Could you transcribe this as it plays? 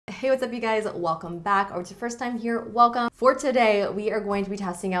Hey, what's up you guys? Welcome back, or if it's your first time here, welcome. For today, we are going to be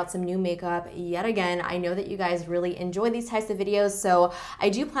testing out some new makeup yet again. I know that you guys really enjoy these types of videos, so I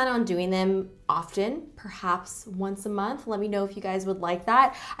do plan on doing them often, perhaps once a month. Let me know if you guys would like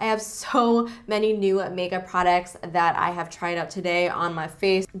that. I have so many new makeup products that I have tried out today on my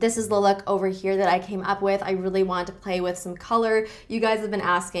face. This is the look over here that I came up with. I really wanted to play with some color. You guys have been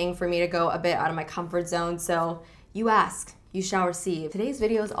asking for me to go a bit out of my comfort zone, so you ask, you shall receive. Today's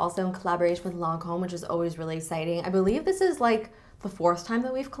video is also in collaboration with Lancome, which is always really exciting. I believe this is like the fourth time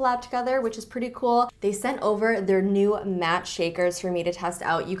that we've collabed together, which is pretty cool. They sent over their new matte shakers for me to test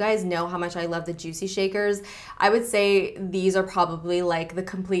out. You guys know how much I love the Juicy shakers. I would say these are probably like the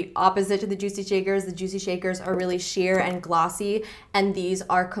complete opposite to the Juicy shakers. The Juicy shakers are really sheer and glossy, and these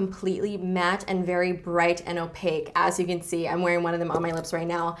are completely matte and very bright and opaque. As you can see, I'm wearing one of them on my lips right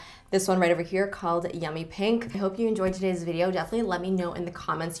now. This one right over here called Yummy Pink. I hope you enjoyed today's video. Definitely let me know in the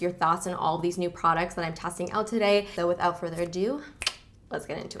comments your thoughts on all of these new products that I'm testing out today. So without further ado, let's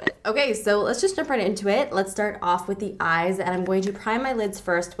get into it. Okay, so let's just jump right into it. Let's start off with the eyes, and I'm going to prime my lids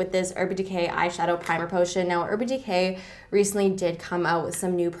first with this Urban Decay eyeshadow primer potion. Now, Urban Decay recently did come out with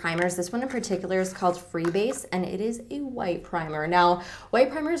some new primers. This one in particular is called Freebase, and it is a white primer. Now,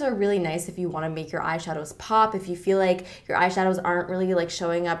 white primers are really nice if you want to make your eyeshadows pop, if you feel like your eyeshadows aren't really like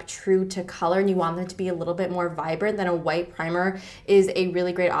showing up true to color and you want them to be a little bit more vibrant, then a white primer is a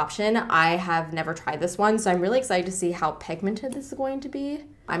really great option. I have never tried this one, so I'm really excited to see how pigmented this is going to be.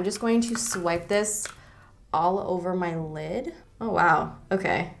 I'm just going to swipe this all over my lid. Oh wow,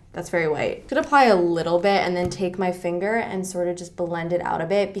 okay, that's very white. I'm gonna apply a little bit and then take my finger and sort of just blend it out a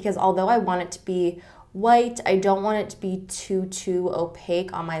bit, because although I want it to be white, I don't want it to be too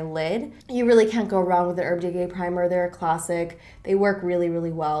opaque on my lid. You really can't go wrong with the Urban Decay primer. They're a classic. They work really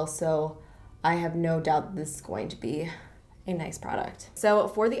well, so I have no doubt that this is going to be a nice product. So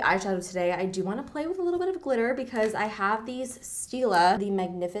for the eyeshadow today, I do want to play with a little bit of glitter because I have these Stila, the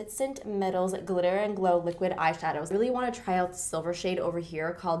Magnificent Metals Glitter and Glow Liquid Eyeshadows. I really want to try out the silver shade over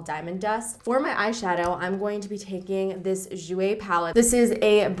here called Diamond Dust. For my eyeshadow, I'm going to be taking this Jouer palette. This is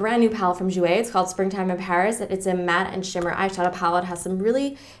a brand new palette from Jouer. It's called Springtime in Paris. It's a matte and shimmer eyeshadow palette. It has some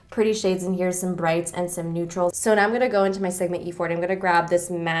really pretty shades in here, some brights and some neutrals. So now I'm going to go into my Sigma E40. I'm going to grab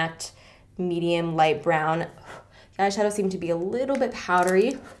this matte medium light brown. The eyeshadows seem to be a little bit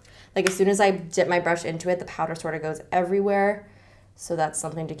powdery. Like as soon as I dip my brush into it, the powder sort of goes everywhere. So that's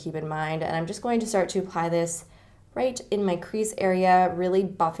something to keep in mind. And I'm just going to start to apply this right in my crease area, really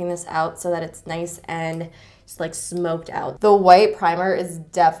buffing this out so that it's nice and just like smoked out. The white primer is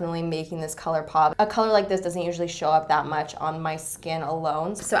definitely making this color pop. A color like this doesn't usually show up that much on my skin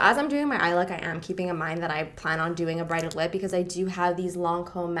alone. So as I'm doing my eye look, I am keeping in mind that I plan on doing a brighter lip because I do have these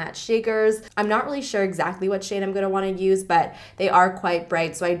Lancome matte shakers. I'm not really sure exactly what shade I'm gonna wanna use, but they are quite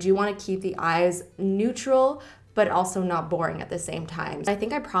bright. So I do wanna keep the eyes neutral, but also not boring at the same time. I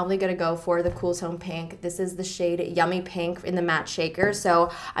think I'm probably gonna go for the Cool Tone Pink. This is the shade Yummy Pink in the matte shaker.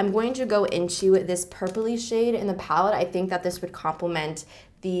 So I'm going to go into this purpley shade in the palette. I think that this would complement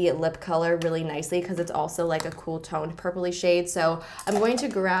the lip color really nicely because it's also like a cool toned purpley shade. So I'm going to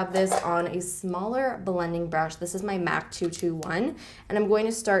grab this on a smaller blending brush. This is my MAC 221, and I'm going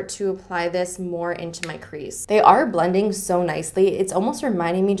to start to apply this more into my crease. They are blending so nicely. It's almost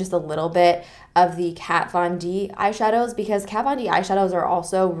reminding me just a little bit of the Kat Von D eyeshadows, because Kat Von D eyeshadows are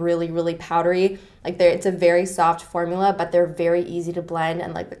also really powdery. Like it's a very soft formula, but they're very easy to blend,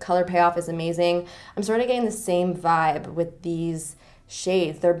 and like the color payoff is amazing. I'm sort of getting the same vibe with these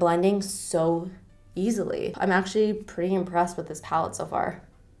shades. They're blending so easily. I'm actually pretty impressed with this palette so far.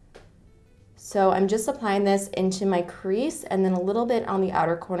 So I'm just applying this into my crease and then a little bit on the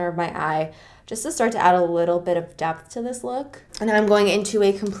outer corner of my eye, just to start to add a little bit of depth to this look. And then I'm going into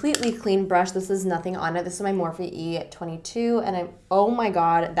a completely clean brush. This is nothing on it. This is my Morphe E22, and oh my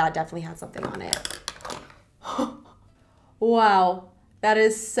God, that definitely had something on it. Wow, that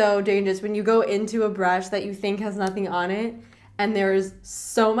is so dangerous. When you go into a brush that you think has nothing on it, and there's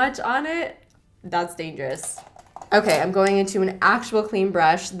so much on it, that's dangerous. Okay, I'm going into an actual clean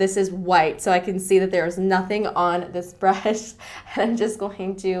brush. This is white, so I can see that there's nothing on this brush. And I'm just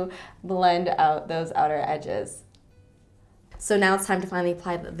going to blend out those outer edges. So now it's time to finally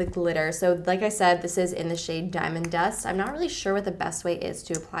apply the glitter. So like I said, this is in the shade Diamond Dust. I'm not really sure what the best way is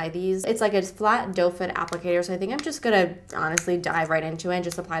to apply these. It's like a flat doe foot applicator, so I think I'm just gonna honestly dive right into it and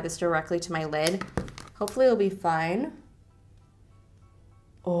just apply this directly to my lid. Hopefully it'll be fine.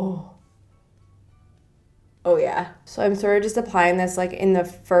 Oh yeah. So I'm sort of just applying this like in the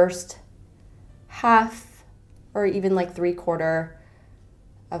first half or even like 3/4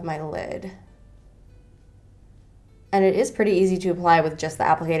 of my lid. And it is pretty easy to apply with just the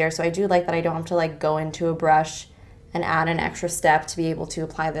applicator, so I do like that I don't have to like go into a brush and add an extra step to be able to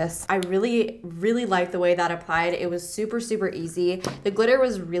apply this. I really like the way that applied. It was super easy. The glitter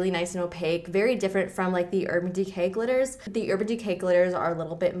was really nice and opaque, very different from like the Urban Decay glitters. The Urban Decay glitters are a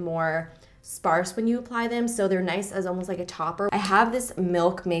little bit more sparse when you apply them, so they're nice as almost like a topper. I have this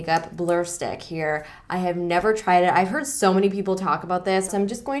Milk Makeup Blur Stick here. I have never tried it. I've heard so many people talk about this, so I'm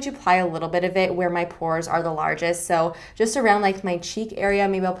just going to apply a little bit of it where my pores are the largest. So just around like my cheek area,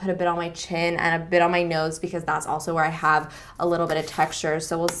 maybe I'll put a bit on my chin and a bit on my nose because that's also where I have a little bit of texture.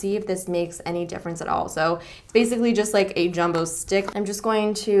 So we'll see if this makes any difference at all. So it's basically just like a jumbo stick. I'm just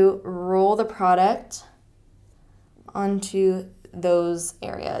going to roll the product onto those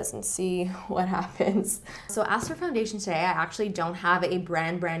areas and see what happens. So as for foundation today, I actually don't have a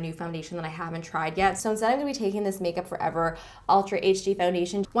brand new foundation that I haven't tried yet. So instead I'm gonna be taking this Makeup Forever Ultra HD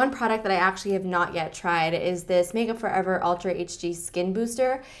foundation. One product that I actually have not yet tried is this Makeup Forever Ultra HD Skin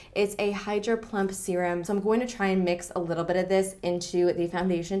Booster. It's a Hydra Plump Serum. So I'm going to try and mix a little bit of this into the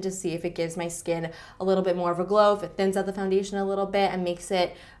foundation to see if it gives my skin a little bit more of a glow, if it thins out the foundation a little bit and makes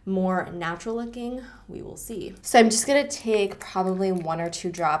it more natural looking. We will see. So I'm just gonna take probably 1 or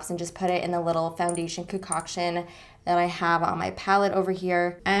 2 drops and just put it in the little foundation concoction that I have on my palette over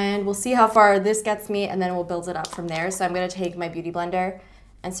here. And we'll see how far this gets me and then we'll build it up from there. So I'm gonna take my beauty blender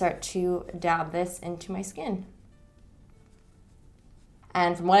and start to dab this into my skin.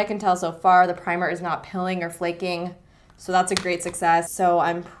 And from what I can tell so far, the primer is not pilling or flaking. So that's a great success. So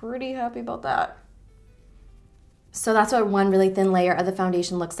I'm pretty happy about that. So that's what one really thin layer of the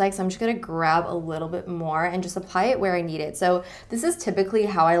foundation looks like. So I'm just gonna grab a little bit more and just apply it where I need it. So this is typically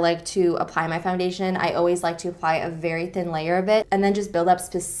how I like to apply my foundation. I always like to apply a very thin layer of it and then just build up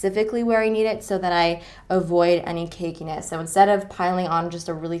specifically where I need it so that I avoid any cakiness. So instead of piling on just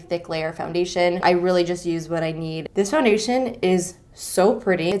a really thick layer of foundation, I really just use what I need. This foundation is so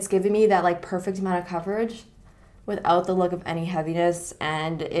pretty. It's giving me that like perfect amount of coverage without the look of any heaviness,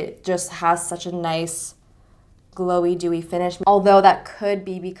 and it just has such a nice glowy, dewy finish, although that could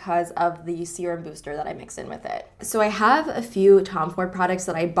be because of the serum booster that I mix in with it. So I have a few Tom Ford products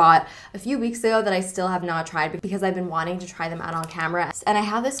that I bought a few weeks ago that I still have not tried because I've been wanting to try them out on camera. And I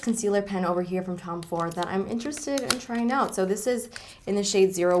have this concealer pen over here from Tom Ford that I'm interested in trying out. So this is in the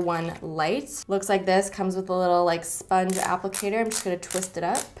shade 01 Light. Looks like this, comes with a little like sponge applicator. I'm just gonna twist it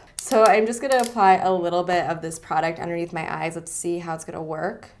up. So I'm just gonna apply a little bit of this product underneath my eyes. Let's see how it's gonna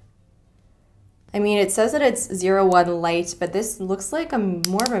work. I mean, it says that it's 01 Light, but this looks like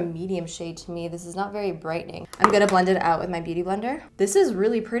more of a medium shade to me. This is not very brightening. I'm gonna blend it out with my beauty blender. This is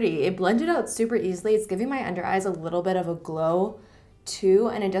really pretty. It blended out super easily. It's giving my under eyes a little bit of a glow too,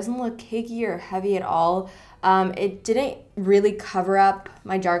 and it doesn't look cakey or heavy at all. It didn't really cover up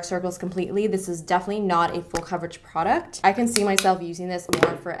my dark circles completely. This is definitely not a full coverage product. I can see myself using this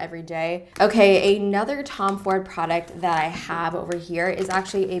more for every day. Okay, another Tom Ford product that I have over here is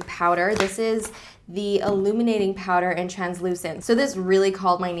actually a powder. This is the illuminating powder in translucent. So this really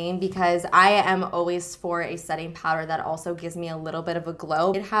called my name because I am always for a setting powder that also gives me a little bit of a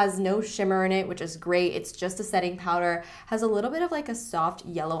glow. It has no shimmer in it, which is great. It's just a setting powder, has a little bit of like a soft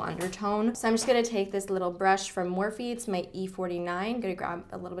yellow undertone. So I'm just gonna take this little brush from Morphe. It's my E49. Gonna grab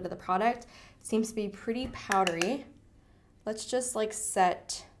a little bit of the product. Seems to be pretty powdery. Let's just like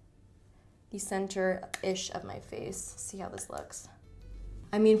set the center-ish of my face. See how this looks.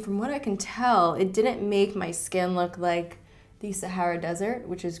 I mean, from what I can tell, it didn't make my skin look like the Sahara Desert,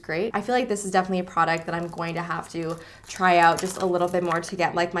 which is great. I feel like this is definitely a product that I'm going to have to try out just a little bit more to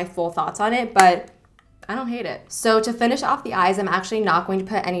get like my full thoughts on it, but I don't hate it. So to finish off the eyes, I'm actually not going to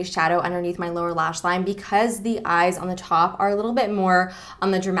put any shadow underneath my lower lash line because the eyes on the top are a little bit more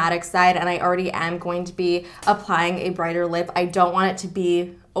on the dramatic side, and I already am going to be applying a brighter lip. I don't want it to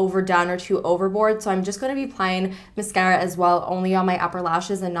be overdone or too overboard, so I'm just going to be applying mascara as well, only on my upper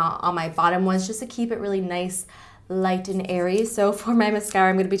lashes and not on my bottom ones, just to keep it really nice, light and airy. So for my mascara,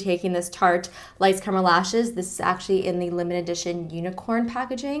 I'm going to be taking this Tarte Lights Camera Lashes. This is actually in the limited edition unicorn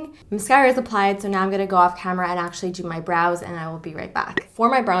packaging. Mascara is applied, so now I'm going to go off camera and actually do my brows, and I will be right back. For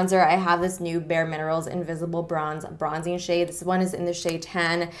my bronzer, I have this new Bare Minerals Invisible Bronze bronzing shade. This one is in the shade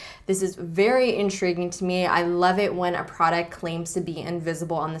 10. This is very intriguing to me. I love it when a product claims to be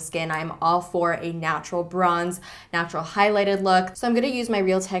invisible on the skin. I'm all for a natural bronze, natural highlighted look. So I'm going to use my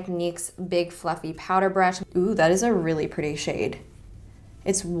Real Techniques big fluffy powder brush. Ooh, that is a really pretty shade.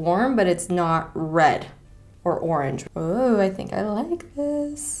 It's warm, but it's not red or orange. Oh, I think I like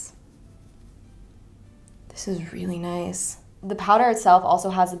this. This is really nice. The powder itself also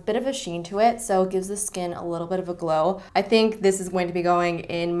has a bit of a sheen to it, so it gives the skin a little bit of a glow. I think this is going to be going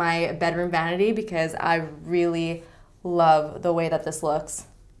in my bedroom vanity because I really love the way that this looks.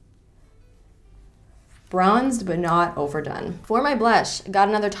 Bronzed, but not overdone. For my blush, got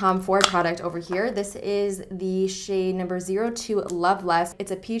another Tom Ford product over here. This is the shade number 02 Love Less.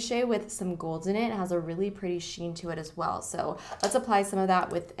 It's a peach shade with some golds in it. It has a really pretty sheen to it as well. So let's apply some of that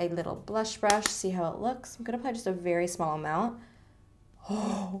with a little blush brush, see how it looks. I'm gonna apply just a very small amount.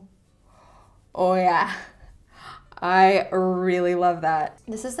 Oh yeah. I really love that.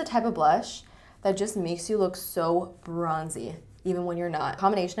 This is the type of blush that just makes you look so bronzy, even when you're not.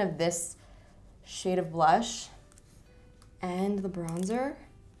 Combination of this shade of blush and the bronzer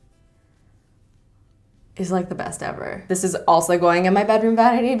is like the best ever. This is also going in my bedroom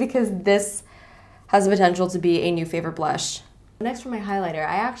vanity because this has the potential to be a new favorite blush. Next for my highlighter,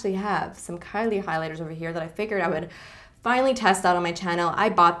 I actually have some Kylie highlighters over here that I figured I would finally test out on my channel. I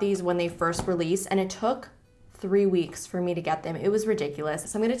bought these when they first released and it took 3 weeks for me to get them. It was ridiculous.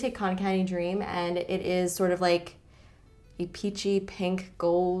 So I'm gonna take Cotton Candy Dream, and it is sort of like a peachy pink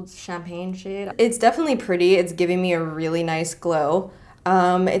gold champagne shade. It's definitely pretty. It's giving me a really nice glow.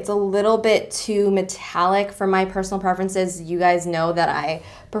 It's a little bit too metallic for my personal preferences. You guys know that I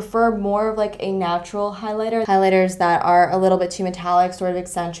prefer more of like a natural highlighter. Highlighters that are a little bit too metallic sort of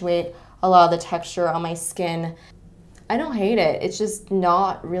accentuate a lot of the texture on my skin. I don't hate it. It's just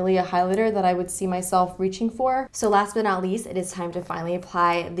not really a highlighter that I would see myself reaching for. So last but not least, it is time to finally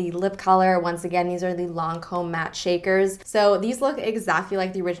apply the lip color. Once again, these are the Lancome matte shakers. So these look exactly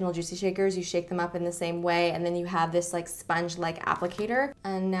like the original Juicy shakers. You shake them up in the same way, and then you have this like sponge-like applicator.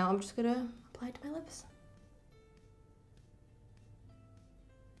 And now I'm just gonna apply it to my lips.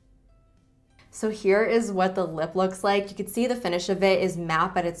 So here is what the lip looks like. You can see the finish of it is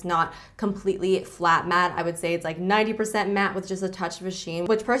matte, but it's not completely flat matte. I would say it's like 90% matte with just a touch of a sheen,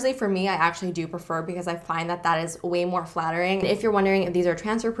 which personally for me, I actually do prefer because I find that that is way more flattering. If you're wondering if these are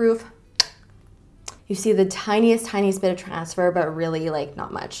transfer proof, you see the tiniest bit of transfer, but really like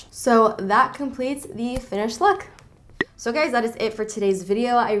not much. So that completes the finished look. So guys, that is it for today's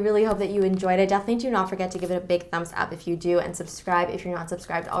video. I really hope that you enjoyed it. Definitely do not forget to give it a big thumbs up if you do, and subscribe if you're not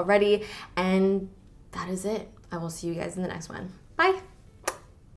subscribed already. And that is it. I will see you guys in the next one. Bye.